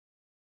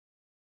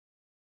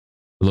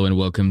Hello and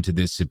welcome to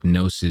this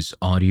hypnosis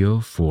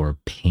audio for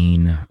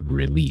pain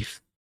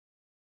relief.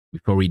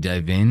 Before we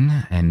dive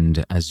in,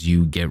 and as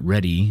you get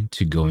ready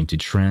to go into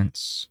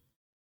trance,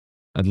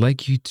 I'd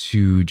like you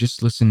to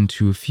just listen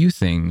to a few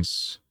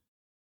things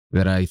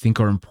that I think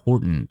are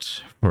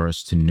important for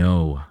us to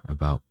know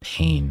about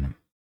pain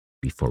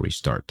before we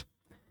start.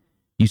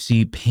 You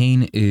see,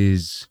 pain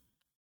is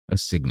a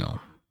signal.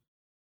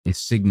 It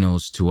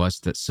signals to us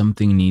that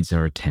something needs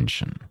our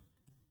attention.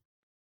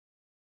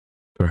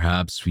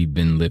 Perhaps we've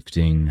been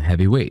lifting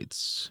heavy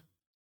weights.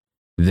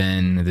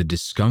 Then the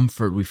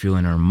discomfort we feel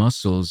in our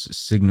muscles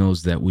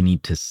signals that we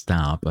need to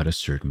stop at a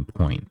certain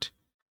point.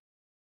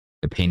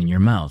 The pain in your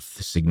mouth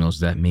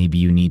signals that maybe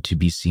you need to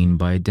be seen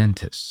by a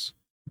dentist.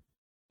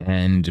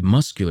 And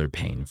muscular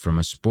pain from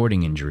a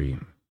sporting injury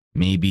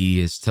maybe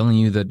is telling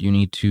you that you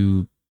need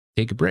to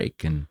take a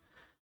break and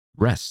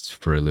rest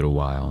for a little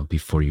while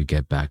before you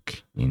get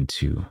back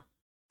into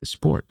the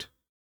sport.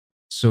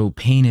 So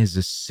pain is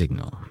a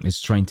signal.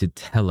 It's trying to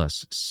tell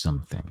us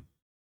something.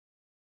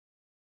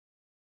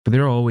 But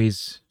there are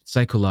always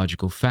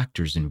psychological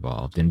factors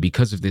involved, and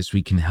because of this,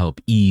 we can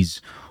help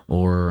ease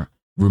or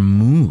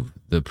remove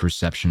the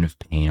perception of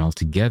pain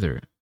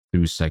altogether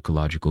through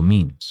psychological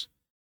means.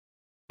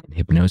 And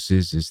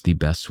hypnosis is the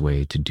best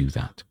way to do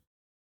that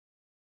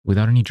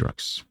without any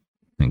drugs.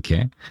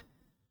 Okay?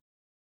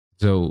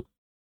 So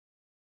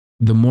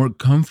the more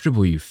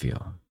comfortable you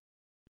feel,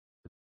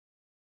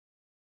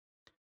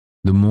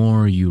 the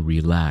more you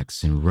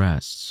relax and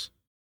rest,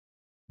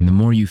 and the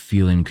more you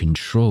feel in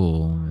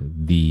control,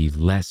 the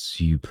less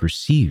you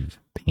perceive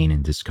pain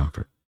and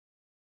discomfort.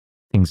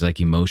 Things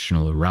like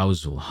emotional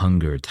arousal,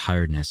 hunger,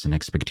 tiredness, and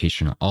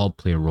expectation all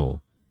play a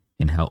role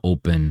in how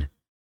open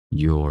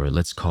your,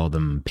 let's call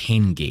them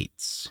pain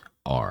gates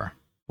are,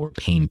 or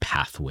pain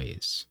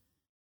pathways.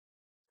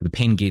 The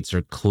pain gates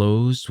are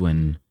closed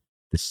when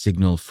the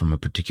signal from a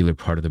particular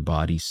part of the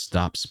body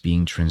stops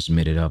being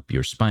transmitted up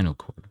your spinal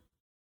cord.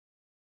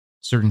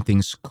 Certain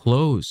things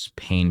close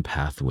pain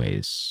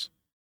pathways,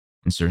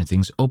 and certain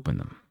things open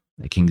them,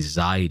 like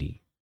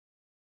anxiety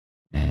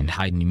and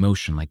heightened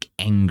emotion like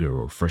anger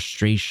or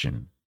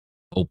frustration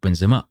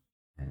opens them up,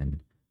 and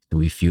so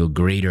we feel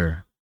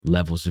greater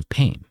levels of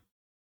pain.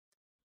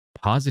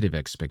 Positive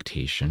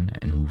expectation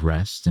and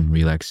rest and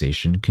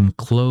relaxation can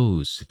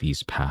close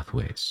these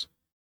pathways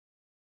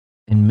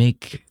and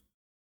make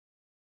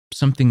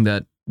something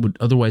that would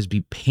otherwise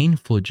be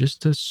painful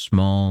just a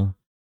small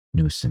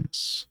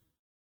nuisance,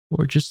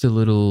 or just a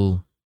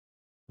little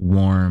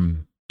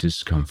warm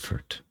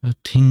discomfort, a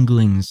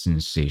tingling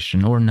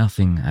sensation, or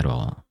nothing at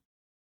all.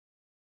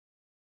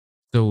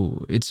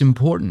 So it's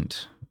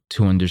important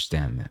to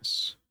understand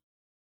this.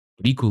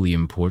 But equally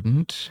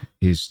important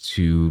is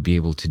to be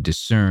able to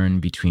discern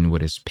between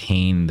what is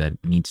pain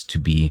that needs to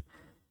be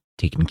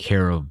taken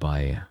care of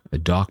by a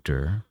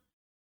doctor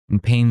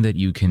and pain that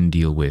you can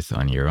deal with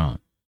on your own.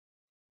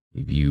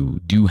 If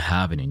you do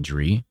have an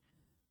injury,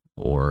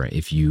 or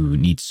if you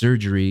need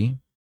surgery,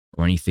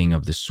 or anything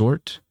of the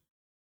sort,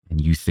 and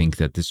you think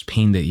that this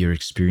pain that you're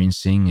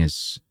experiencing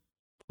is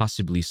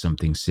possibly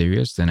something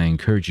serious, then I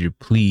encourage you to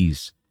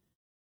please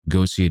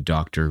go see a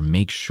doctor.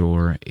 Make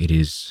sure it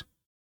is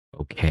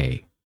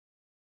okay.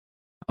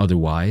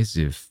 Otherwise,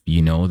 if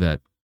you know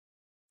that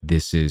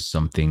this is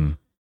something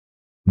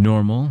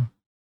normal,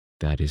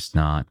 that is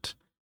not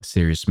a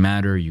serious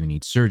matter you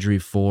need surgery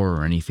for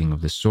or anything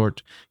of the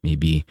sort,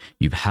 maybe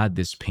you've had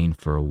this pain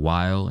for a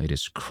while, it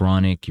is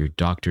chronic, your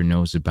doctor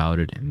knows about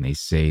it, and they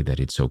say that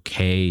it's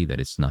okay, that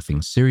it's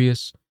nothing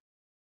serious,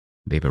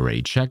 they've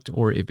already checked,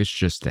 or if it's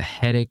just a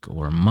headache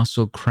or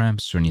muscle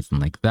cramps or anything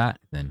like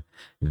that, then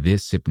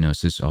this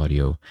hypnosis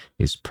audio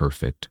is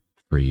perfect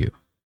for you.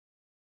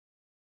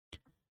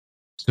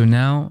 So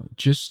now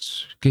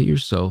just get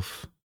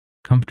yourself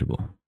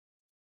comfortable.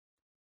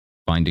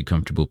 Find a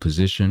comfortable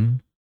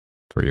position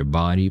for your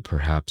body,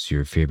 perhaps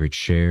your favorite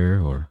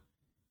chair, or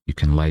you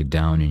can lie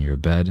down in your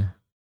bed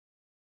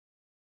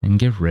and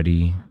get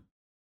ready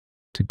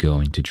to go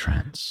into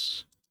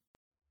trance.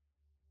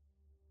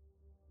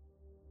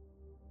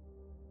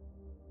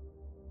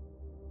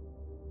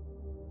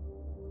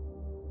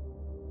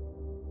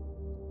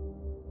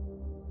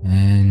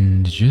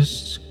 And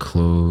just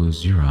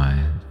close your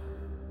eyes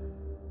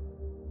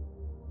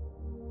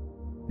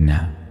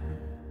now.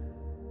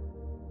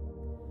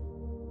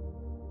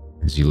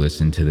 As you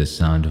listen to the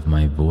sound of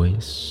my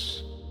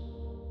voice,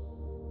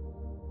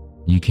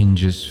 you can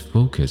just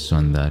focus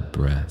on that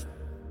breath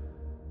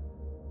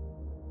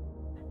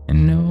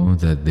and know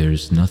that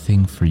there's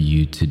nothing for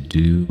you to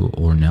do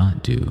or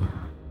not do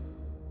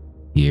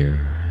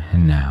here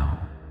and now.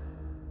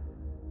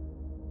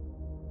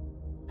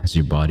 As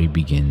your body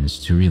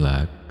begins to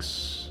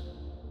relax,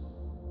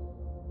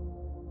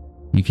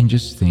 you can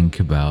just think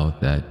about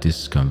that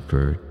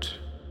discomfort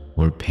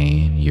or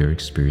pain you're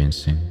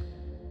experiencing.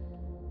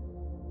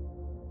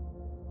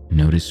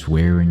 Notice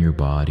where in your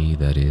body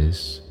that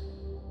is,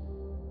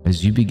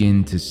 as you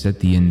begin to set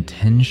the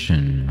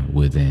intention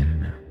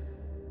within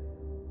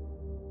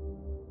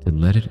to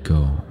let it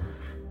go.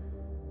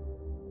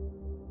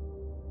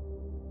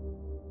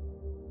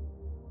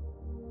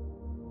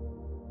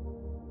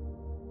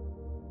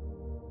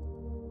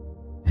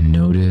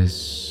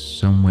 notice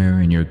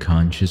somewhere in your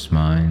conscious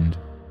mind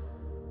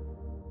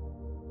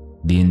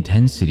the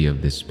intensity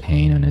of this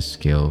pain on a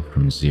scale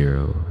from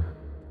 0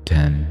 to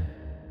 10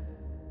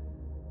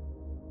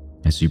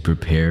 as you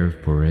prepare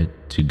for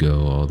it to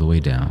go all the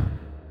way down.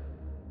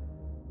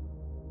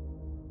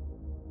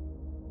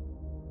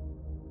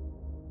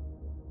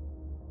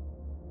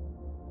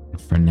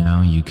 For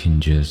now, you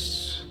can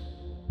just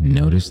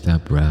notice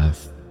that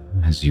breath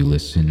as you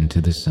listen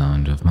to the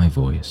sound of my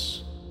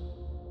voice.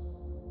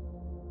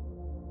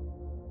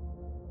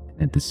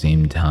 And at the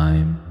same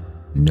time,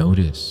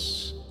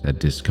 notice that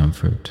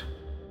discomfort.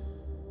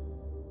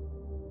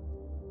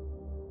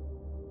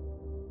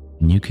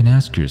 And you can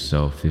ask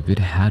yourself, if it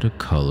had a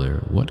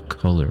color, what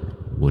color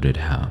would it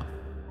have?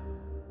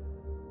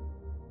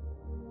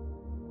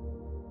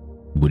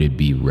 Would it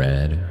be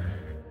red?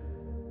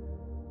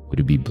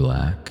 Would it be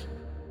black?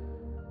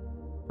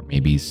 Or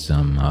maybe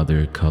some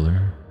other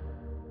color?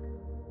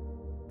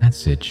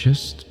 That's it,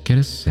 just get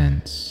a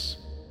sense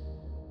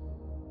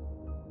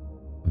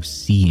of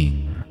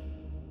seeing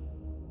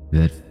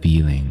that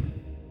feeling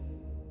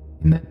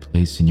in that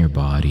place in your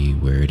body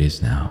where it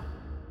is now.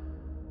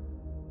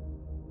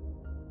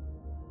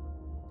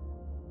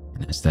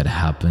 And as that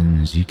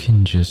happens, you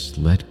can just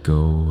let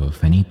go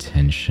of any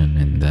tension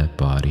in that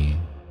body.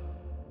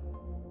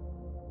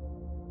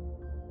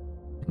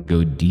 And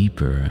go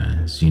deeper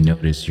as you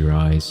notice your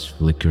eyes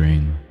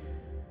flickering.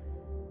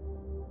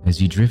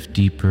 As you drift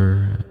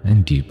deeper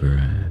and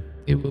deeper,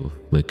 it will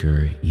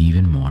flicker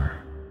even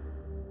more.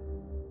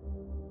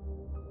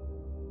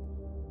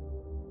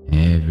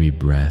 Every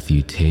breath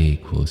you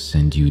take will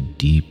send you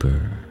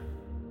deeper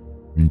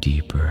and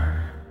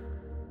deeper.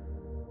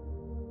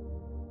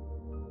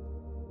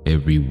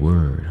 Every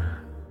word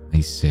I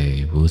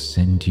say will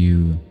send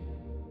you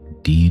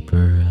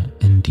deeper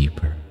and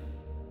deeper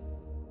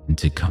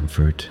into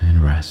comfort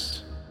and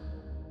rest.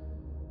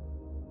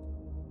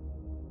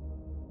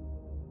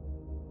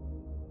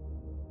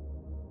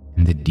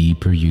 And the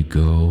deeper you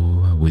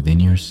go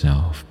within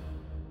yourself,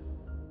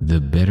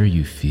 the better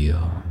you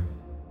feel.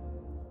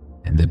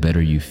 And the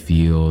better you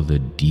feel, the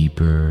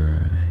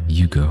deeper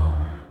you go.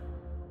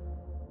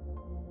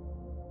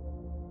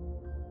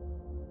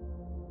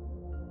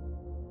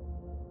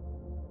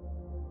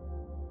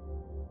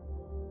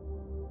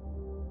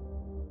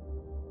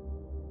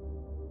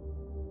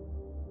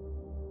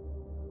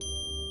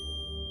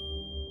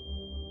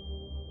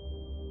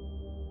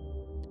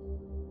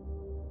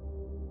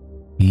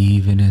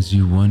 Even as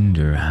you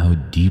wonder how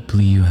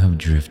deeply you have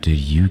drifted,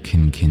 you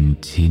can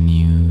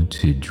continue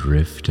to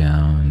drift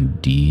down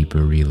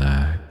deeper,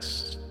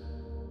 relaxed.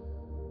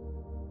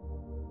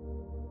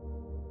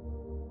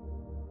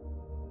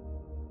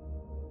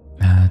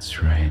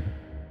 That's right.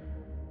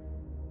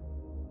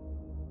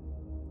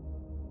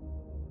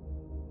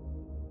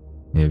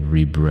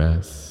 Every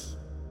breath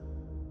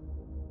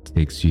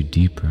takes you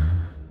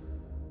deeper.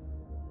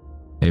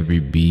 Every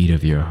beat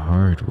of your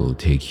heart will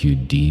take you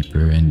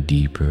deeper and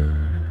deeper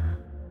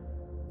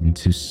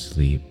into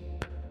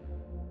sleep.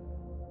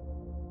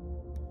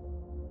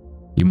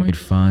 You might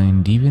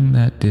find even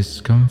that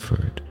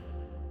discomfort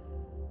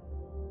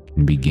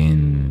can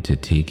begin to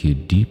take you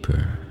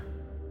deeper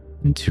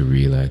into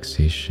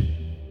relaxation.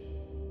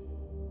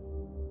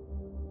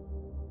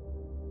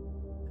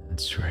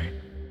 That's right.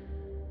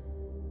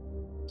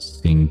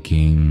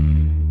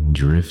 Sinking,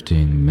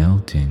 drifting,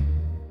 melting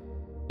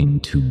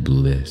into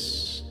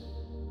bliss,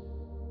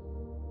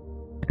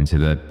 into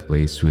that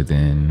place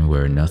within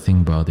where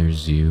nothing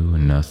bothers you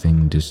and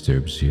nothing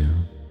disturbs you.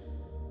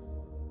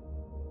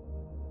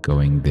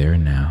 Going there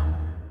now,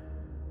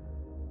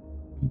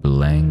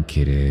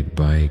 blanketed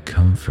by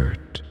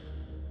comfort,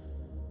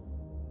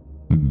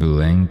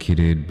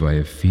 blanketed by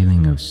a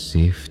feeling of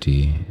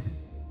safety,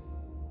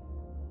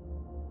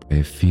 by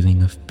a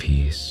feeling of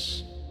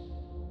peace.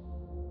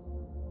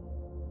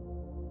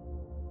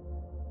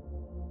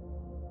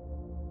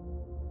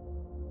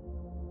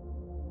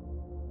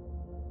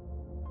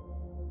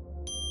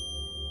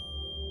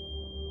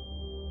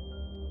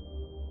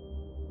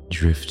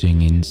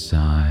 Drifting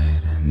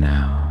inside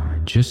now,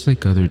 just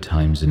like other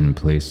times and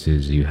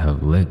places you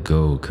have let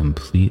go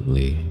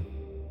completely.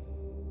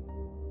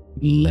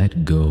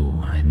 Let go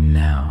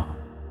now.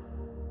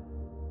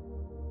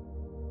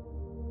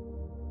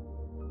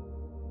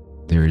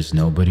 There is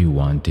nobody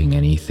wanting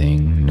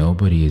anything,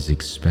 nobody is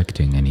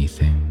expecting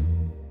anything.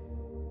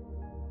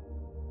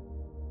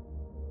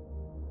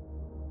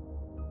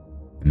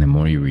 And the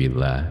more you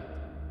relax,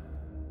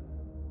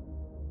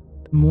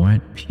 the more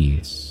at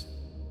peace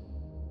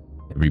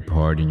every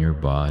part in your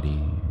body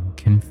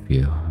can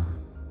feel.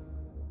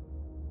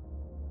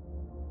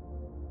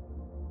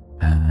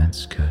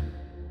 That's good.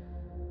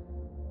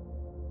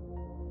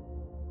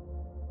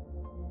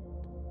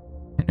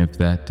 And if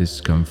that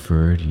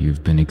discomfort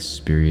you've been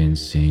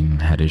experiencing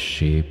had a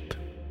shape,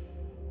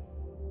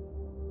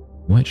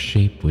 what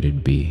shape would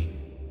it be?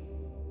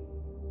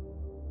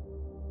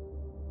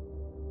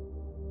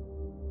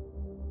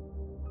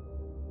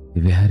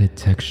 If it had a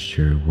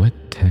texture, what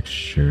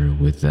texture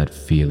would that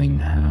feeling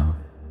have?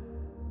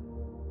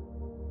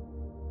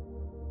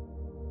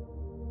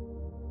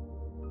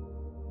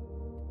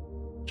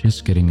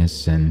 Just getting a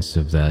sense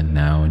of that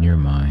now in your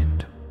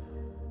mind.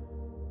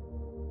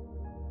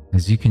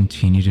 As you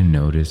continue to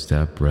notice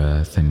that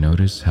breath and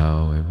notice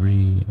how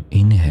every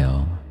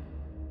inhale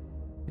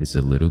is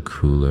a little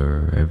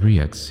cooler, every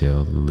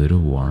exhale a little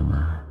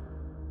warmer.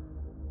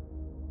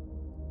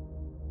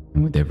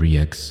 And with every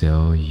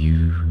exhale,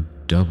 you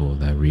double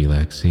that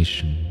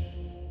relaxation.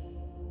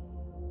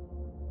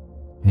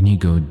 And you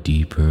go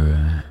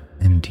deeper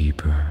and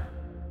deeper.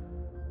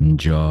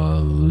 Jaw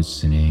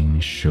loosening,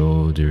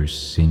 shoulders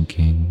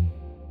sinking.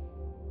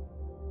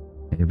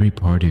 Every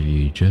part of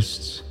you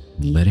just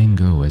letting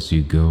go as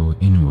you go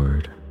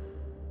inward.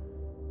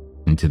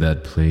 Into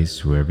that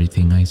place where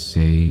everything I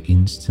say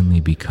instantly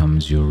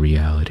becomes your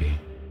reality.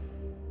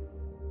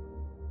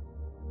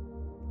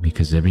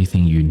 Because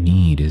everything you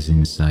need is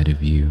inside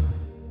of you.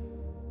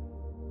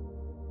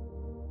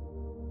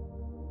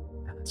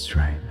 That's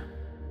right.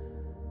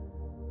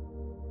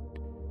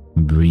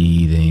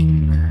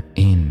 Breathing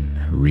in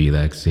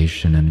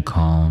relaxation and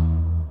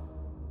calm.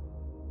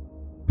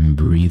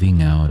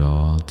 Breathing out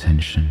all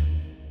tension.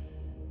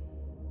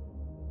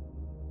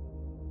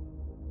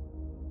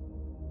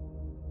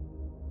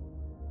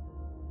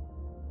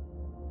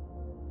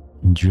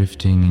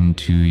 Drifting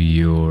into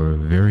your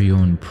very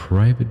own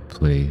private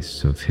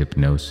place of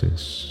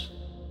hypnosis.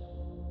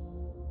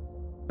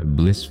 A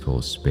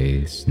blissful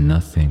space,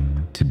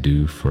 nothing to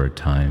do for a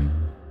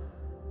time.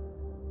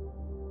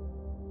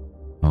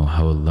 Oh,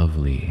 how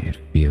lovely it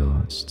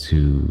feels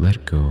to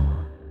let go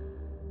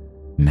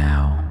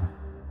now,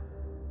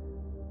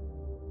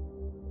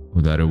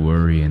 without a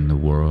worry in the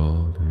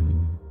world,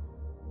 and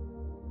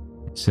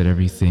set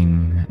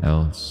everything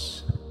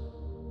else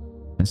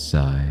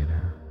aside.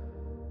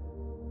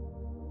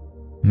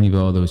 Leave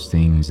all those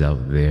things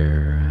out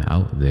there,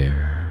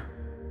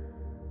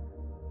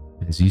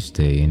 as you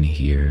stay in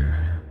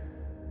here,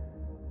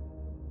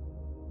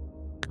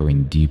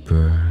 going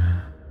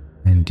deeper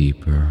and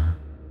deeper.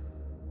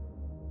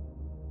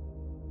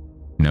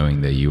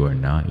 Knowing that you are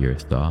not your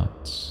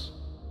thoughts,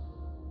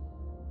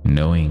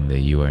 knowing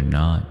that you are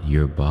not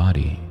your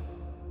body,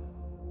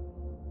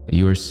 that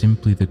you are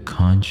simply the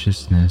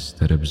consciousness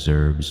that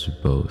observes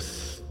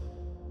both.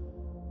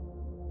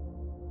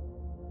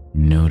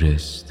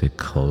 Notice the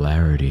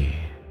clarity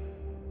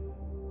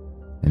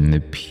and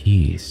the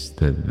peace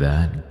that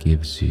that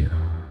gives you.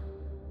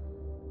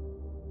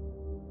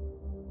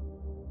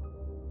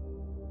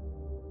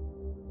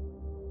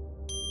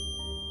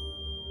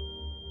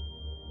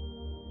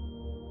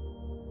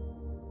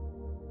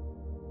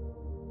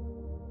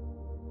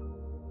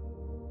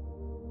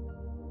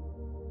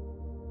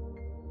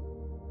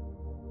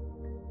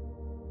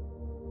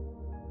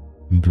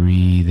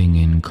 Breathing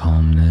in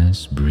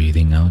calmness,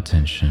 breathing out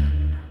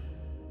tension.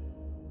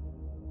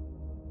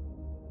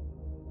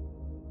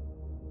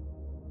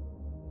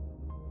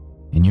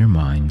 In your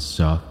mind,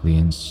 softly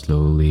and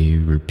slowly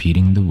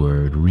repeating the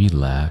word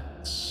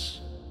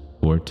relax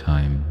 4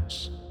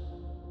 times.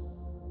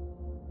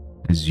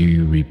 As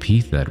you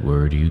repeat that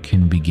word, you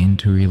can begin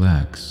to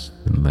relax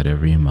and let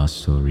every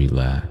muscle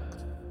relax.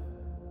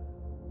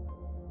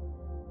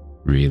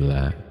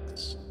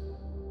 Relax.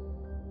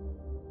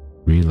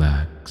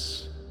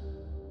 Relax.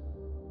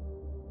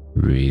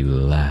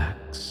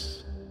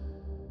 Relax.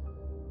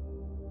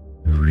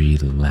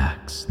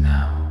 Relax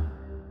now.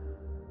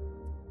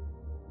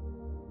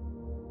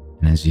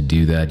 And as you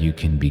do that, you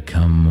can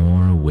become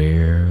more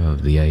aware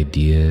of the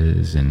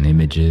ideas and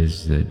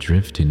images that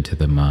drift into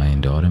the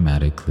mind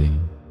automatically,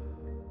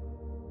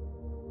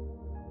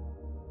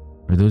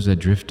 or those that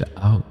drift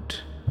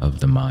out of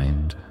the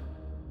mind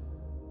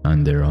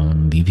on their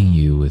own, leaving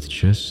you with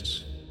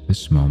just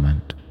this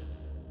moment.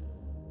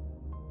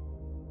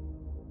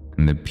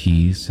 And the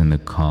peace and the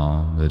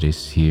calm that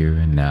is here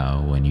and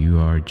now when you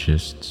are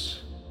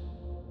just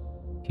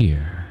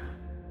here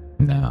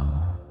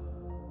now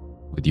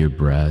with your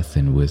breath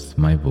and with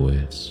my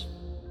voice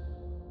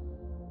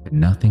and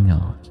nothing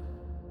else.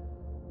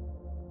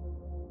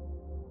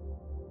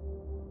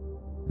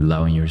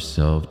 Allowing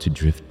yourself to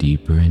drift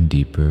deeper and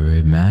deeper,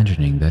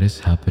 imagining that is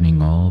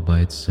happening all by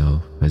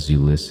itself as you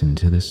listen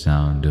to the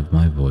sound of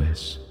my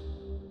voice.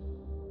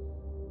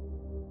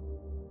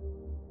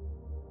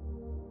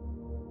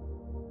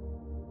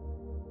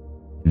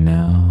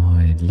 Now,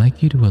 I'd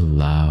like you to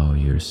allow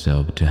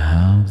yourself to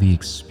have the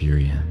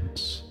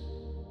experience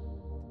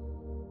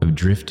of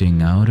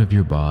drifting out of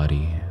your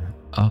body,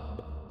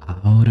 up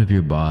out of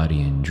your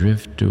body, and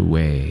drift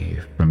away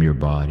from your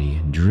body,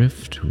 and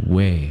drift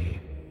way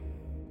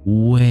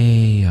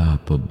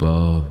up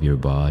above your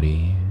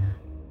body.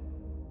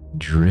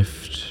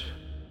 Drift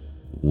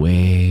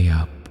way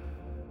up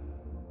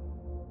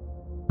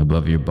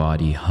above your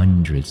body,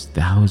 hundreds,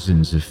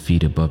 thousands of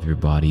feet above your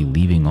body,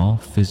 leaving all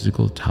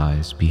physical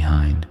ties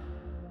behind,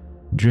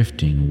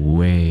 drifting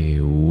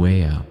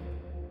way up.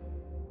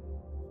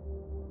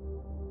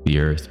 The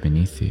earth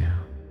beneath you.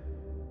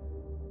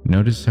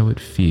 Notice how it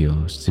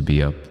feels to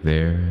be up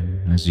there,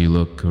 and as you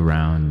look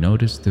around,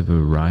 notice the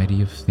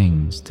variety of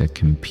things that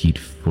compete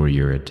for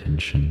your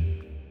attention.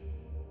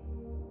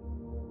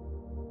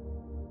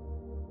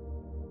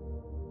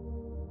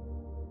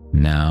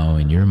 Now,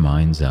 in your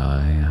mind's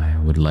eye, I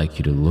would like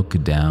you to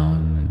look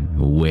down,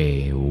 and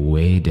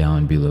way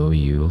down below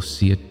you, you'll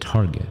see a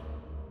target,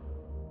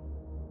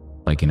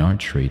 like an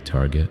archery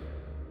target.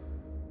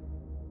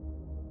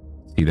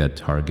 See that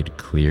target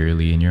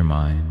clearly in your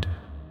mind.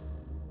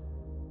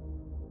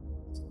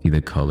 See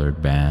the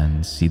colored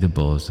band, see the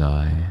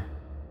bullseye.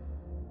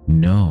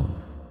 Know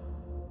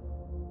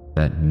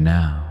that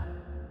now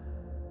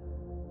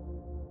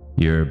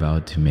you're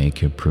about to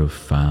make a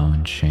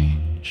profound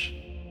change.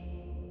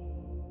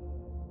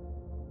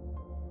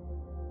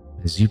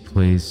 As you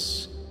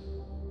place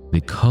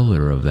the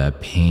color of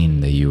that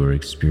pain that you are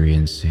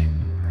experiencing,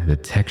 the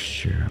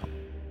texture,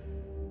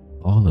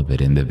 all of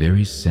it in the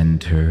very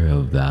center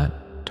of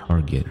that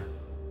target,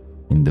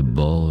 in the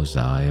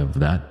bullseye of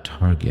that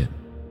target,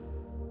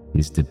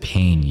 is the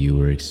pain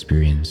you are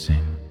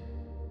experiencing.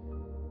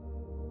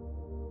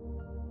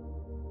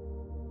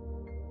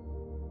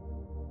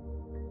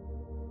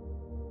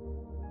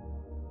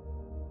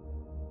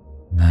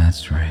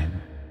 That's right.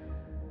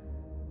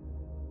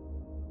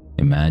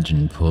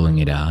 Imagine pulling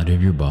it out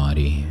of your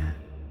body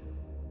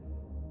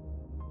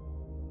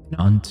and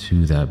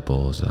onto that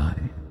bullseye,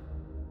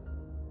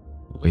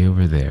 way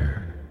over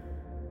there.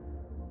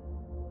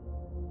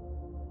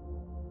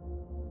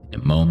 In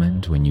a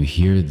moment when you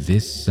hear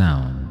this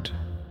sound,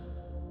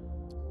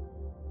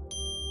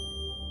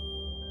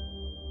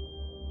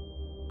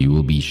 you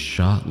will be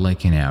shot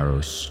like an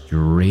arrow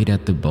straight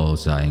at the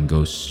bullseye and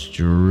go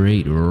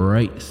straight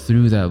right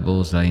through that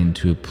bullseye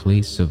into a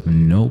place of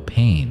no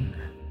pain.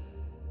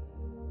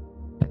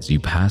 As you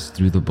pass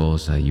through the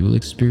bullseye, you will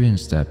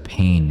experience that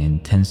pain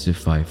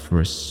intensify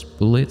for a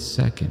split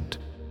second,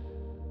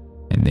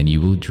 and then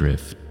you will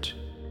drift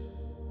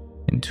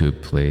into a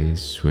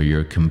place where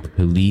you're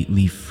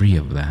completely free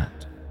of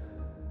that.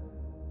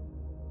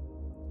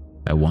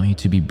 I want you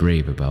to be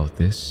brave about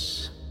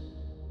this.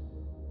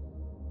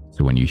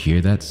 So when you hear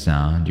that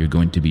sound, you're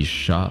going to be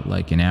shot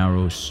like an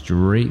arrow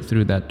straight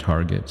through that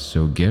target,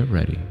 so get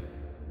ready.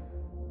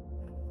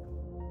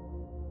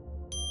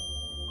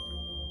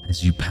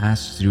 As you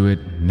pass through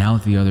it, now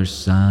the other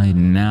side,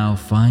 now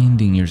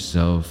finding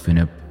yourself in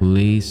a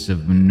place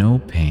of no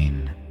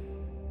pain,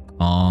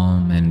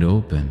 calm and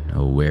open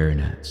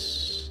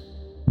awareness,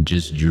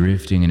 just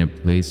drifting in a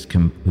place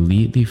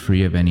completely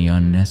free of any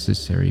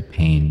unnecessary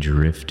pain,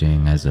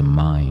 drifting as a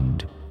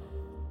mind,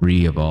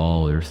 free of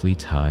all earthly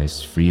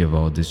ties, free of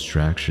all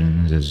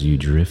distractions as you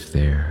drift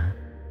there.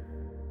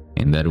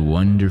 In that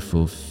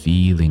wonderful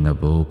feeling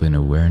of open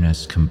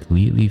awareness,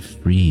 completely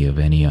free of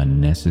any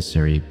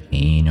unnecessary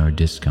pain or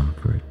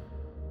discomfort.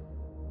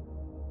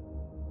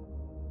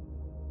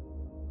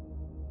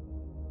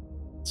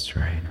 That's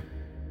right.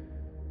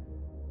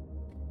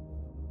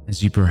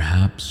 As you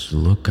perhaps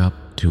look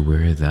up to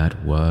where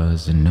that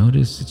was and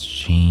notice it's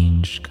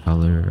changed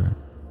color,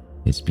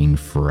 it's being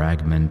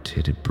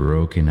fragmented,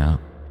 broken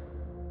up,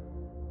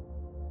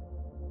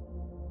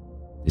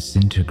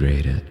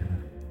 disintegrated.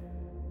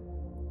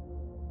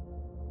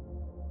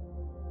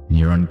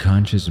 Your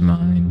unconscious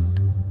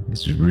mind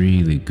is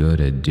really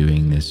good at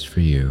doing this for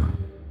you.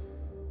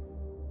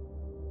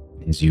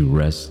 As you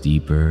rest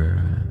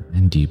deeper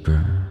and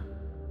deeper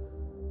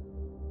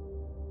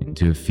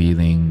into a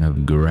feeling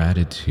of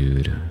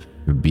gratitude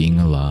for being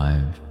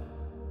alive,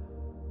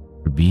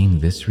 for being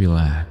this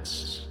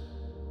relaxed,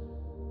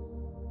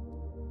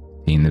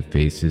 seeing the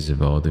faces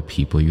of all the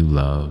people you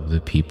love,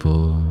 the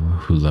people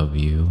who love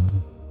you,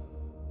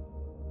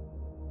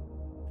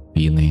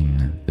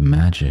 feeling the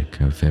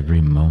magic of every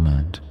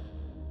moment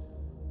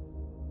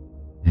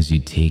as you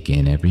take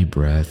in every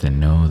breath and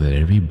know that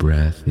every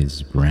breath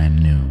is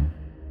brand new,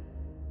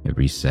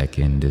 every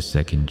second a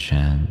second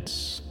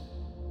chance,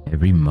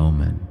 every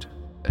moment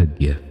a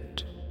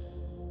gift.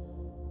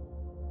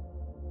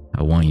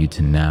 I want you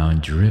to now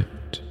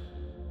drift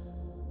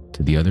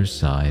to the other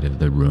side of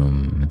the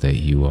room that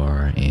you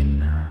are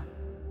in,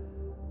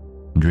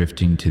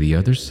 drifting to the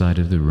other side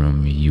of the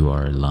room you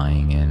are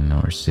lying in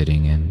or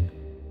sitting in.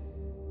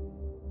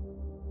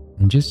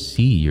 And just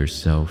see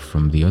yourself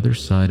from the other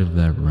side of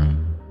that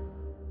room.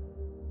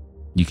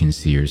 You can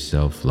see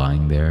yourself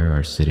lying there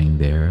or sitting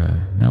there.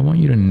 And I want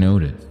you to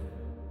notice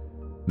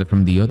that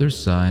from the other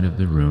side of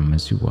the room,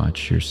 as you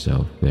watch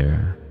yourself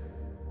there,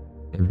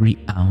 every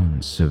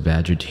ounce of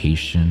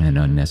agitation and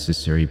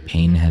unnecessary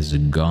pain has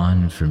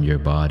gone from your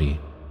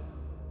body.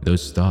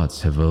 Those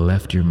thoughts have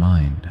left your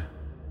mind.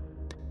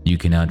 You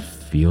cannot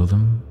feel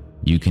them.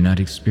 You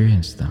cannot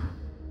experience them.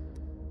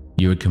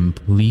 You are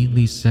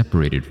completely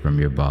separated from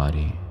your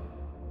body.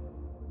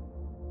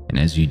 And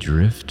as you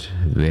drift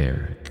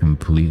there,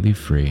 completely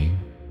free,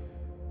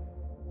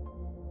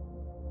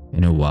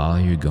 in a while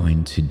you're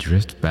going to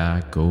drift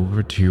back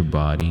over to your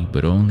body,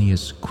 but only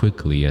as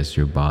quickly as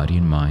your body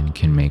and mind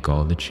can make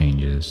all the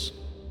changes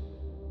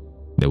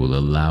that will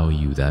allow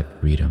you that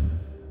freedom.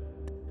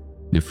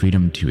 The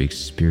freedom to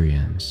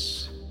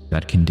experience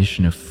that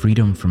condition of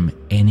freedom from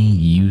any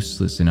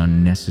useless and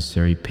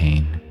unnecessary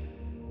pain.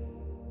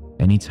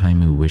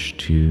 Anytime you wish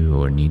to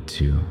or need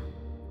to.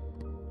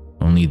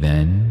 Only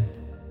then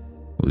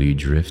will you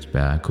drift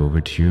back over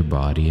to your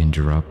body and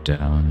drop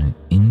down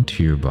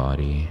into your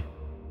body,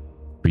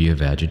 free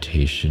of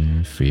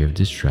agitation, free of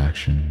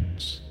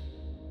distractions.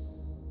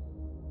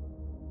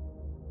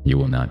 You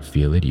will not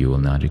feel it, you will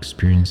not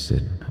experience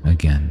it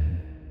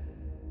again.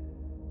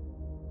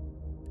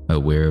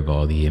 Aware of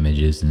all the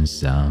images and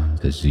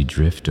sounds as you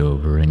drift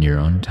over in your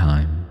own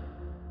time,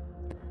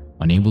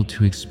 unable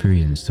to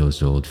experience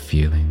those old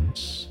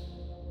feelings,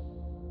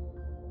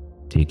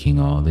 taking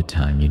all the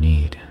time you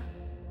need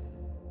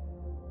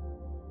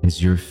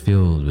as you're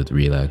filled with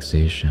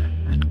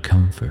relaxation and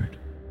comfort,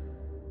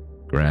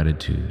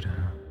 gratitude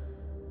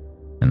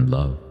and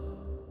love.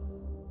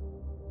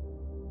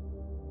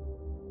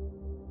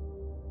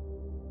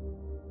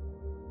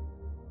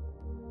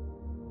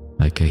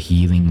 Like a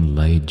healing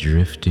light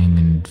drifting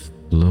and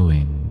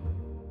flowing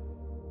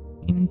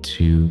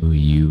into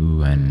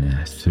you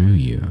and through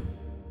you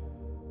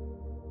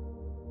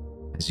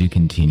as you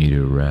continue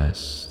to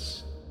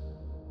rest,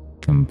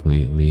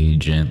 completely,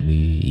 gently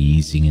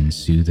easing and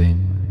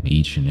soothing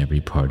each and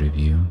every part of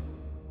you.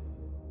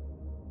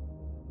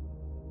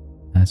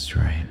 That's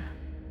right.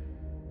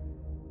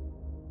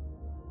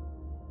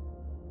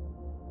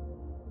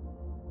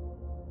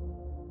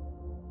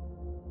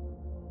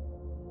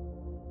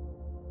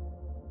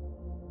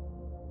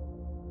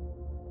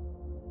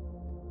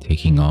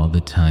 Taking all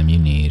the time you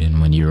need,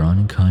 and when your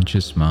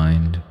unconscious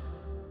mind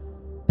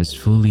is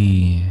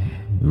fully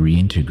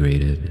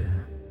reintegrated,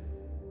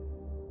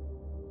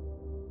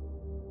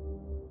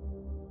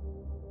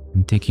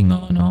 and taking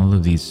on all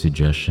of these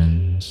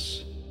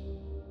suggestions,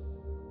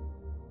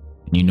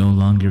 and you no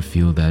longer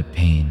feel that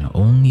pain,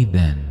 only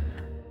then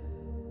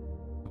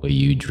will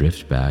you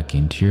drift back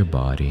into your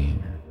body.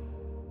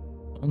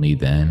 Only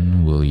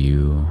then will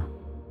you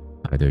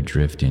either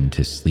drift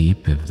into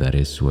sleep if that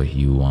is what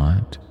you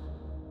want,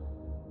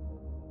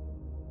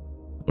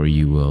 or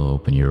you will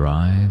open your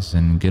eyes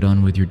and get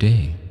on with your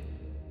day,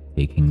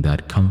 taking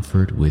that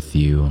comfort with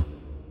you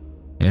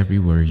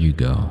everywhere you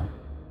go.